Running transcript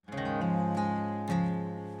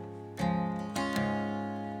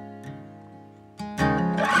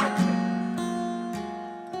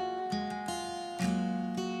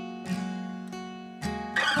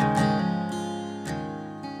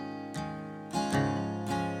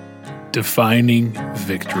Defining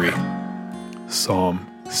Victory, Psalm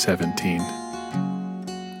 17.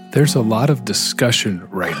 There's a lot of discussion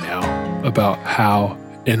right now about how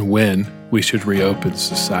and when we should reopen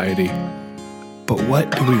society. But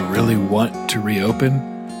what do we really want to reopen?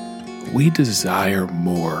 We desire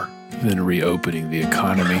more than reopening the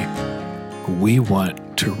economy. We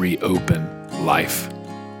want to reopen life.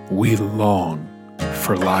 We long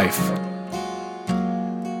for life.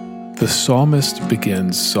 The psalmist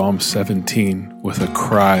begins Psalm 17 with a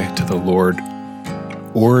cry to the Lord,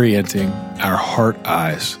 orienting our heart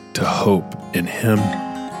eyes to hope in Him.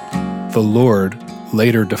 The Lord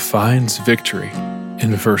later defines victory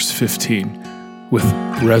in verse 15 with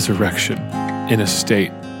resurrection in a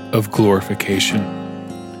state of glorification.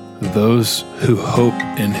 Those who hope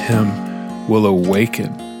in Him will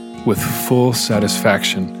awaken with full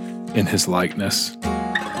satisfaction in His likeness.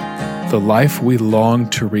 The life we long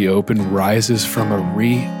to reopen rises from a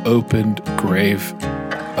reopened grave,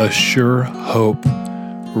 a sure hope,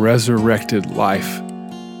 resurrected life,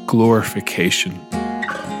 glorification.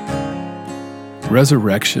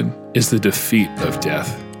 Resurrection is the defeat of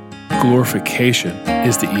death. Glorification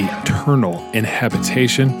is the eternal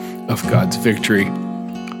inhabitation of God's victory.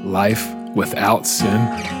 Life without sin,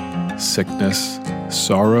 sickness,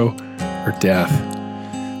 sorrow, or death.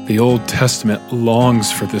 The Old Testament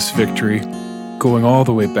longs for this victory, going all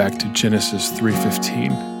the way back to Genesis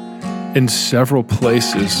 3:15. In several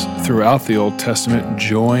places throughout the Old Testament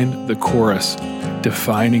join the chorus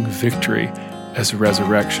defining victory as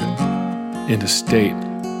resurrection in a state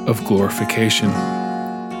of glorification.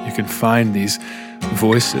 You can find these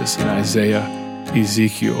voices in Isaiah,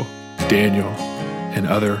 Ezekiel, Daniel, and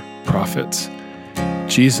other prophets.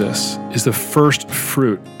 Jesus is the first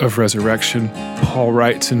fruit of resurrection. Paul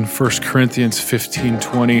writes in 1 Corinthians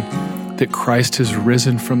 15:20 that Christ has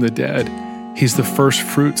risen from the dead. He's the first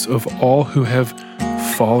fruits of all who have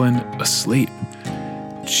fallen asleep.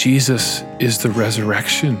 Jesus is the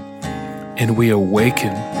resurrection, and we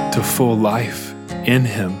awaken to full life in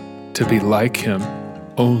Him to be like Him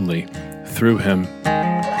only through Him.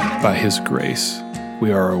 By His grace,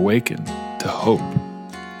 we are awakened to hope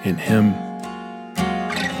in Him.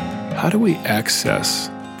 How do we access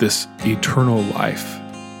this eternal life,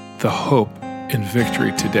 the hope and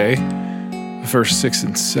victory today? Verse 6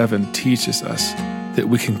 and 7 teaches us that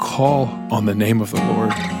we can call on the name of the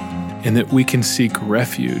Lord and that we can seek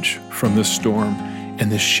refuge from the storm in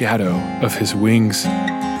the shadow of His wings.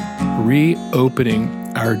 Reopening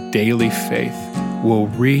our daily faith will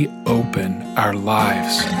reopen our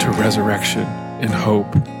lives to resurrection and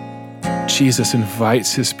hope. Jesus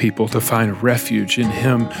invites His people to find refuge in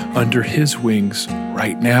Him under His wings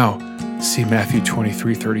right now. See Matthew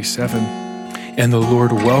 23:37. And the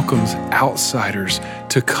Lord welcomes outsiders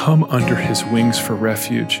to come under His wings for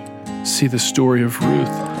refuge. See the story of Ruth,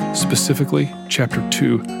 specifically chapter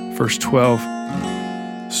 2, verse 12.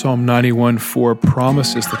 Psalm 91:4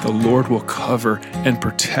 promises that the Lord will cover and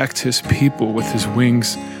protect His people with His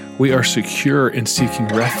wings. We are secure in seeking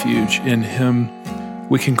refuge in Him.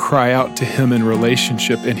 We can cry out to Him in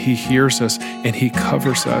relationship, and He hears us and He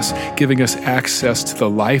covers us, giving us access to the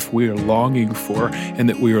life we are longing for and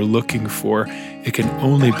that we are looking for. It can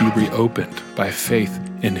only be reopened by faith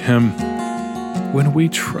in Him. When we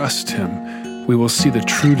trust Him, we will see the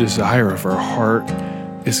true desire of our heart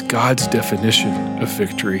is God's definition of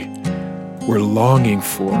victory. We're longing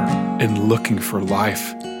for and looking for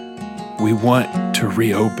life. We want to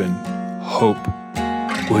reopen hope.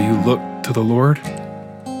 Will you look to the Lord?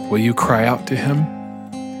 Will you cry out to Him?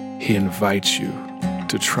 He invites you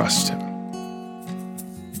to trust Him.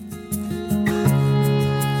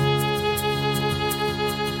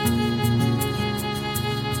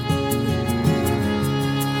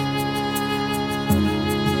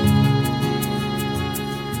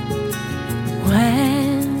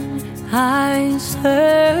 When I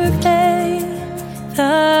survey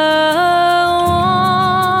the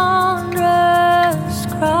wondrous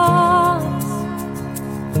cross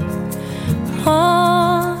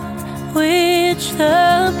on which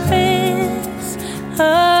the Prince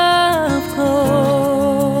of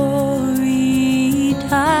Glory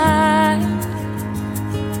died,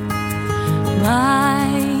 my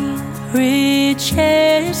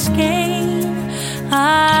richest gain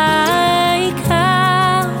I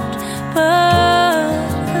count but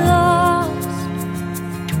loss,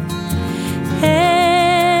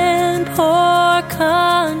 and pour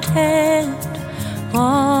content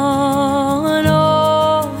on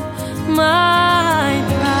all my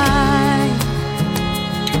pride.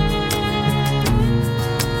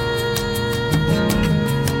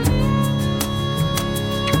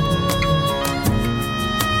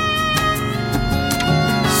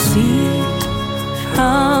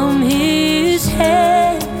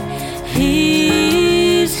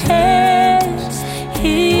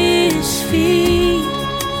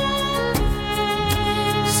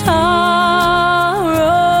 sorrow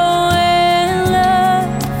and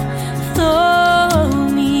love for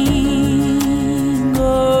me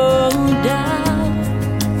go down.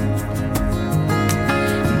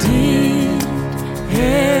 Did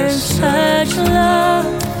there such love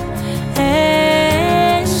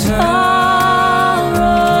and sorrow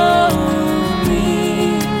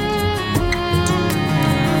meet?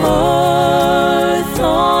 Or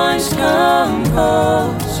thorns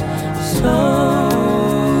compose so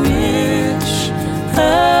rich a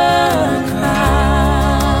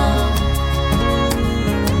crown?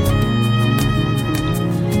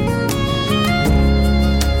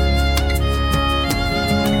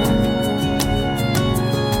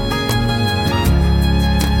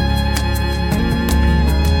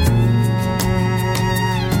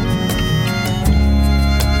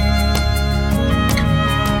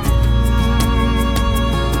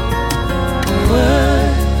 Were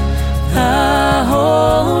the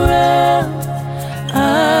whole realm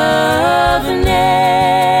of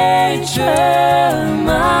nature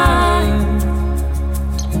mine,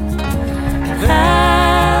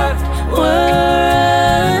 that were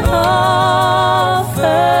an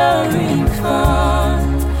offering far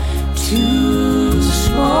too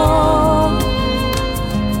small.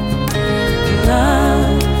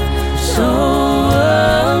 Love so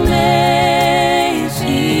amazing,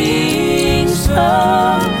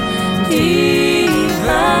 so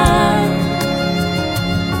divine,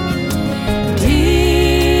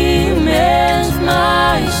 demands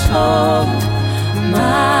my soul,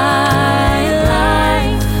 my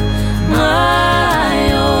life,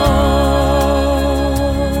 my own.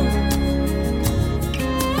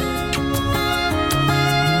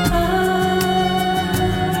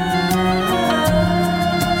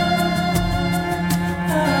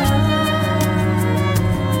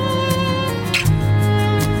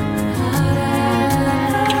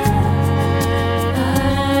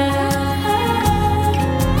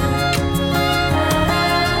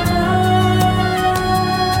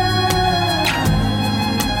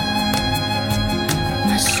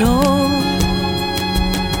 My soul,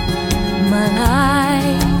 my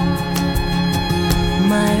life,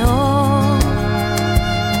 my all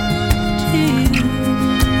to you.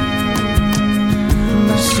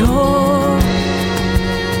 My soul,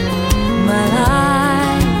 my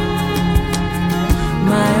life,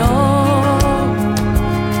 my all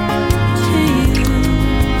to you.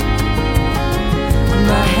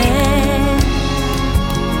 My hands,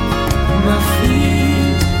 my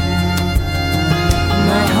feet,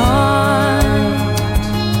 my heart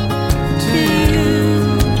to you.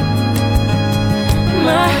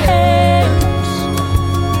 My hands,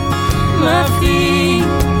 my feet,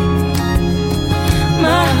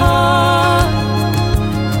 my heart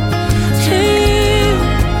to you.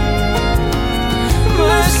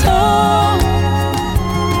 My soul,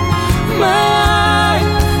 my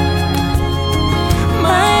life,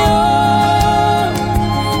 my all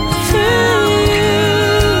to you.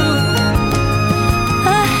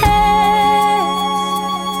 My hands,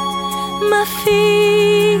 my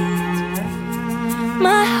feet,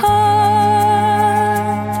 my heart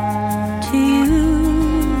to you.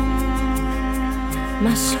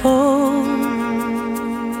 My soul,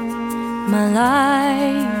 my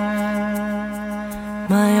life,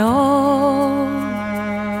 my all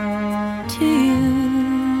to you.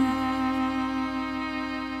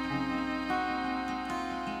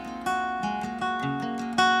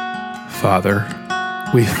 Father,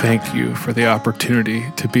 we thank you for the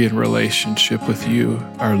opportunity to be in relationship with you,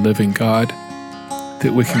 our living God,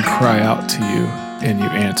 that we can cry out to you and you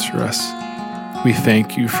answer us. We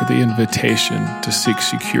thank you for the invitation to seek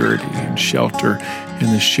security and shelter in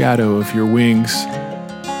the shadow of your wings.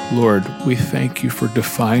 Lord, we thank you for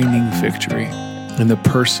defining victory in the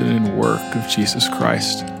person and work of Jesus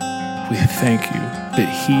Christ. We thank you that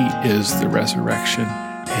he is the resurrection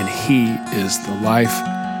and he is the life.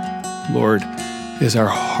 Lord, as our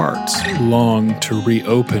hearts long to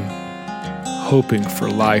reopen, hoping for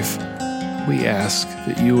life, we ask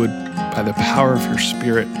that you would, by the power of your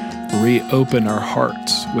Spirit, reopen our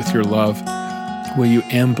hearts with your love. Will you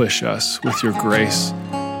ambush us with your grace?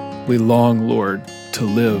 We long, Lord, to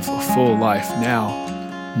live a full life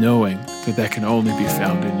now, knowing that that can only be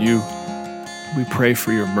found in you. We pray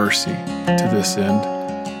for your mercy to this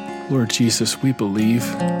end. Lord Jesus, we believe.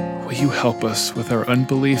 Will you help us with our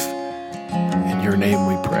unbelief? In your name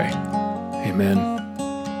we pray. Amen.